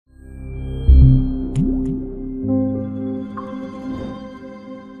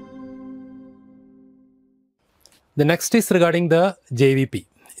The next is regarding the JVP.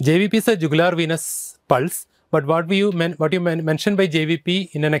 JVP is a jugular venous pulse, but what you mentioned by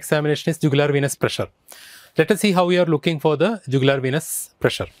JVP in an examination is jugular venous pressure. Let us see how we are looking for the jugular venous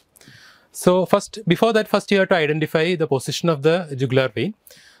pressure. So before that, you have to identify the position of the jugular vein.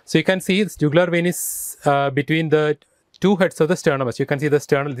 So you can see this jugular vein is between the two heads of the sternum. You can see the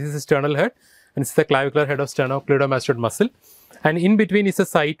sternal. This is the sternal head, and this is the clavicular head of sternocleidomastoid muscle. And in between is a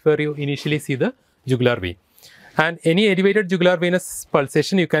site where you initially see the jugular vein. And any elevated jugular venous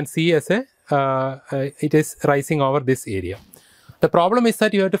pulsation you can see as it is rising over this area. The problem is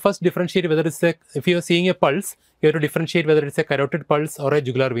that you have to first differentiate whether it's if you are seeing a pulse, you have to differentiate whether it's a carotid pulse or a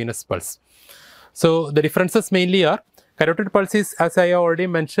jugular venous pulse. So the differences mainly are, carotid pulse is, as I already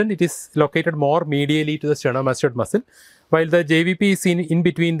mentioned, it is located more medially to the sternomastoid muscle, while the JVP is in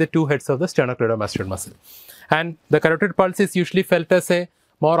between the two heads of the sternocleidomastoid muscle. And the carotid pulse is usually felt as a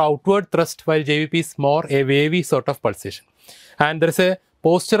more outward thrust, while JVP is more a wavy sort of pulsation. And there is a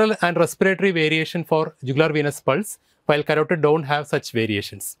postural and respiratory variation for jugular venous pulse, while carotid don't have such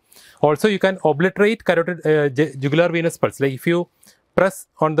variations. Also, you can obliterate carotid jugular venous pulse. Like if you press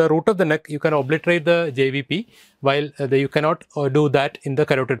on the root of the neck, you can obliterate the JVP, while you cannot do that in the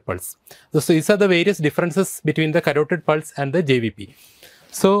carotid pulse. So these are the various differences between the carotid pulse and the JVP.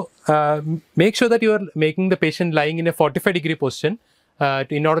 So make sure that you are making the patient lying in a 45-degree position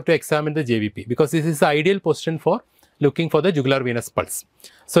in order to examine the JVP, because this is the ideal position for looking for the jugular venous pulse.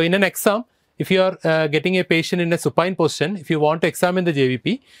 So in an exam, if you are getting a patient in a supine position, if you want to examine the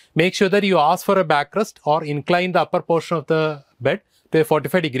JVP, make sure that you ask for a backrest or incline the upper portion of the bed to a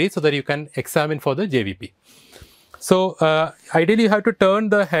 45 degrees so that you can examine for the JVP. So ideally you have to turn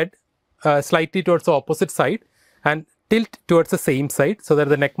the head slightly towards the opposite side and tilt towards the same side so that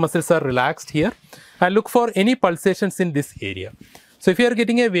the neck muscles are relaxed here, and look for any pulsations in this area. So if you are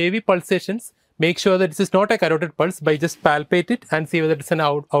getting a wavy pulsations, make sure that this is not a carotid pulse by just palpate it and see whether it's an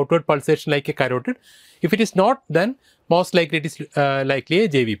outward pulsation like a carotid. If it is not, then most likely it is likely a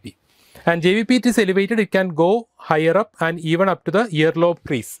JVP. And JVP, it is elevated, it can go higher up and even up to the earlobe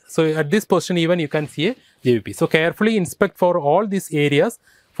crease. So at this position even you can see a JVP. So carefully inspect for all these areas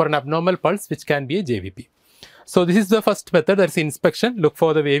for an abnormal pulse which can be a JVP. So this is the first method, that is inspection. Look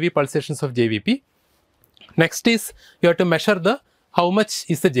for the wavy pulsations of JVP. Next is you have to measure how much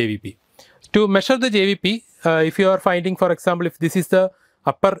is the JVP. To measure the JVP, if you are finding, for example, if this is the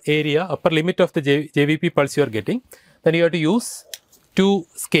upper limit of the JVP pulse you are getting, then you have to use two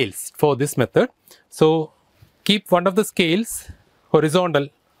scales for this method. So keep one of the scales horizontal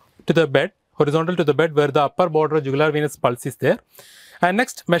to the bed where the upper border of jugular venous pulse is there. And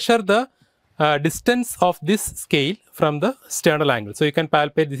next measure the distance of this scale from the sternal angle. So you can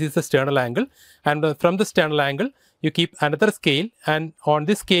palpate, this is the sternal angle, and from the sternal angle you keep another scale, and on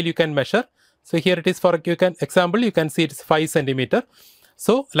this scale you can measure. So here it is for you can see it is 5 centimeter.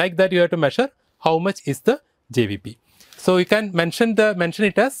 So like that you have to measure how much is the JVP. So you can mention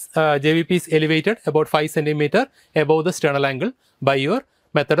it as JVP is elevated about 5 centimeter above the sternal angle by your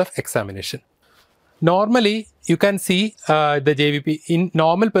method of examination. Normally you can see the JVP in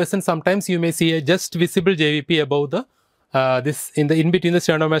normal person. Sometimes you may see a just visible JVP above the in between the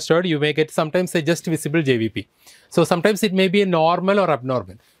sternomastoid. You may get sometimes a just visible JVP. So sometimes it may be a normal or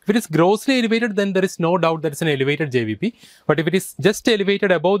abnormal. If it is grossly elevated, then there is no doubt that it's an elevated JVP. But if it is just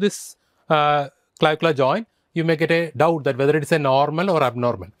elevated above this clavicular joint, you may get a doubt that whether it is a normal or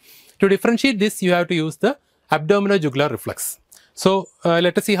abnormal. To differentiate this, you have to use the abdominojugular reflex. So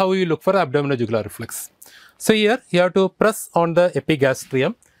let us see how you look for abdominojugular reflex. So here you have to press on the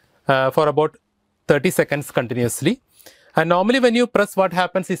epigastrium for about 30 seconds continuously. And normally when you press, what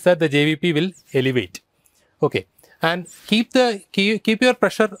happens is that the JVP will elevate. Okay. And keep your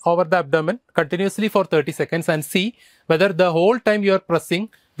pressure over the abdomen continuously for 30 seconds and see whether the whole time you are pressing,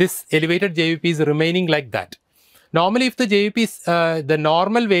 this elevated JVP is remaining like that. Normally if the JVP is the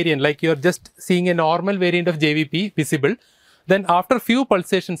normal variant, like you are just seeing a normal variant of JVP visible, then after few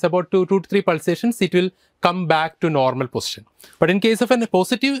pulsations, about 2 to 3 pulsations, it will come back to normal position. But in case of a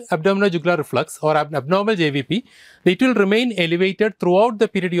positive abdominojugular reflex or abnormal JVP, it will remain elevated throughout the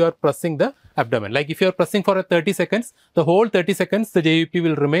period you are pressing the abdomen. Like if you are pressing for 30 seconds, the whole 30 seconds the JVP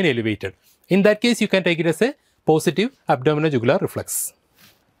will remain elevated. In that case, you can take it as a positive abdominojugular reflex.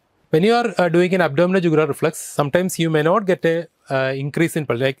 When you are doing an abdominojugular reflex, sometimes you may not get a increase in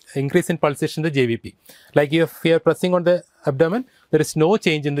pulsation in the JVP. Like if you are pressing on the abdomen, there is no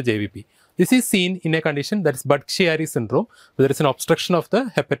change in the JVP. This is seen in a condition that is Budd-Chiari syndrome, where there is an obstruction of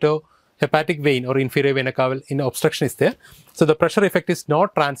the hepatic vein or inferior vena cava. Obstruction is there. So the pressure effect is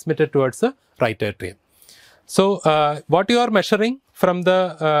not transmitted towards the right atrium. So what you are measuring from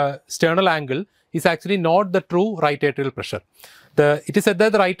the sternal angle is actually not the true right atrial pressure. It is said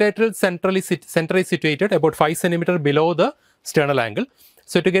that the right atrial center is situated about 5 cm below the sternal angle.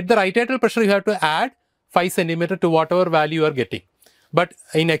 So to get the right atrial pressure, you have to add 5 cm to whatever value you are getting. But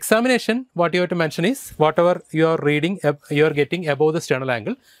in examination, what you have to mention is whatever you are reading, you are getting above the sternal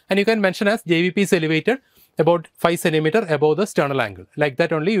angle, and you can mention as JVP is elevated about 5 cm above the sternal angle. Like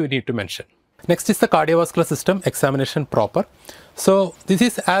that only you need to mention. Next is the cardiovascular system examination proper. So this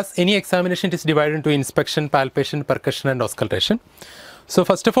is, as any examination, it is divided into inspection, palpation, percussion and auscultation. So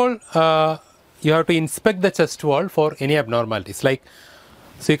first of all, you have to inspect the chest wall for any abnormalities.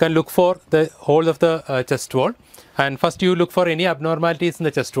 So you can look for the whole of the chest wall, and first you look for any abnormalities in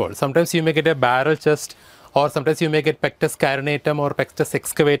the chest wall. Sometimes you may get a barrel chest, or sometimes you may get pectus carinatum or pectus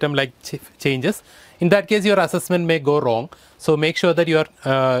excavatum like changes. In that case, your assessment may go wrong. So make sure that you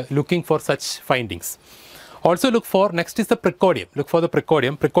are looking for such findings. Also look for, next is the precordium. Look for the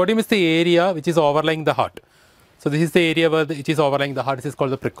precordium. Precordium is the area which is overlying the heart. So this is the area where it is overlying the heart. This is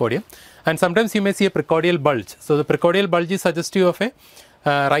called the precordium. And sometimes you may see a precordial bulge. So the precordial bulge is suggestive of a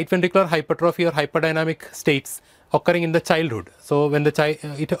right ventricular hypertrophy or hyperdynamic states occurring in the childhood. So when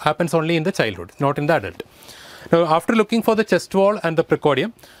it happens only in the childhood, not in the adult. Now after looking for the chest wall and the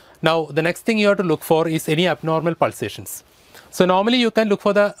precordium, now the next thing you have to look for is any abnormal pulsations. So normally you can look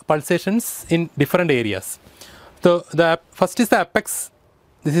for the pulsations in different areas. So the first is the apex.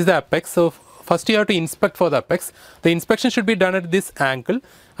 This is the apex. So first you have to inspect for the apex. The inspection should be done at this angle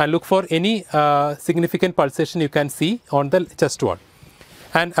and look for any significant pulsation you can see on the chest wall.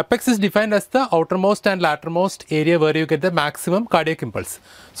 And apex is defined as the outermost and latermost area where you get the maximum cardiac impulse.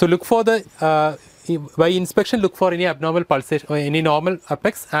 So look for the by inspection, look for any abnormal pulsation or any normal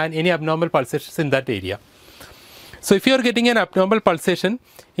apex and any abnormal pulsations in that area. So if you are getting an abnormal pulsation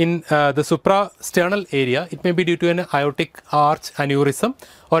in the suprasternal area, it may be due to an aortic arch aneurysm,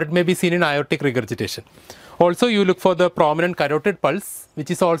 or it may be seen in aortic regurgitation. Also, you look for the prominent carotid pulse, which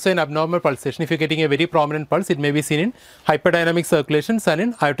is also an abnormal pulsation. If you are getting a very prominent pulse, it may be seen in hyperdynamic circulations and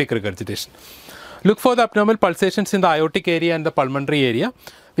in aortic regurgitation. Look for the abnormal pulsations in the aortic area and the pulmonary area,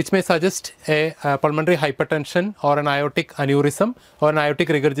 which may suggest a pulmonary hypertension or an aortic aneurysm or an aortic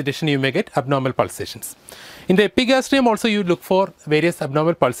regurgitation. You may get abnormal pulsations. In the epigastrium also you look for various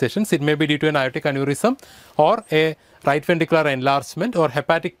abnormal pulsations. It may be due to an aortic aneurysm or a right ventricular enlargement or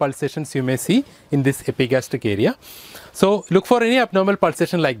hepatic pulsations you may see in this epigastric area. So look for any abnormal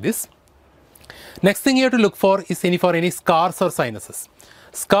pulsation like this. Next thing you have to look for is any scars or sinuses.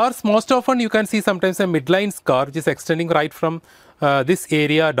 Scars, most often you can see sometimes a midline scar which is extending right from this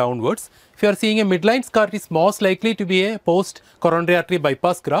area downwards. If you are seeing a midline scar, it is most likely to be a post coronary artery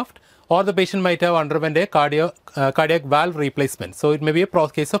bypass graft, or the patient might have underwent a cardiac valve replacement. So it may be a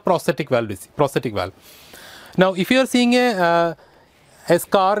case of prosthetic valve. Now if you are seeing a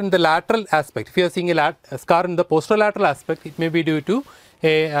scar in the lateral aspect, if you are seeing a scar in the posterolateral aspect, it may be due to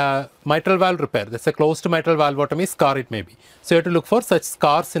a mitral valve repair. That's a closed mitral valvotomy scar it may be. So you have to look for such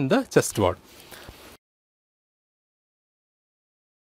scars in the chest wall.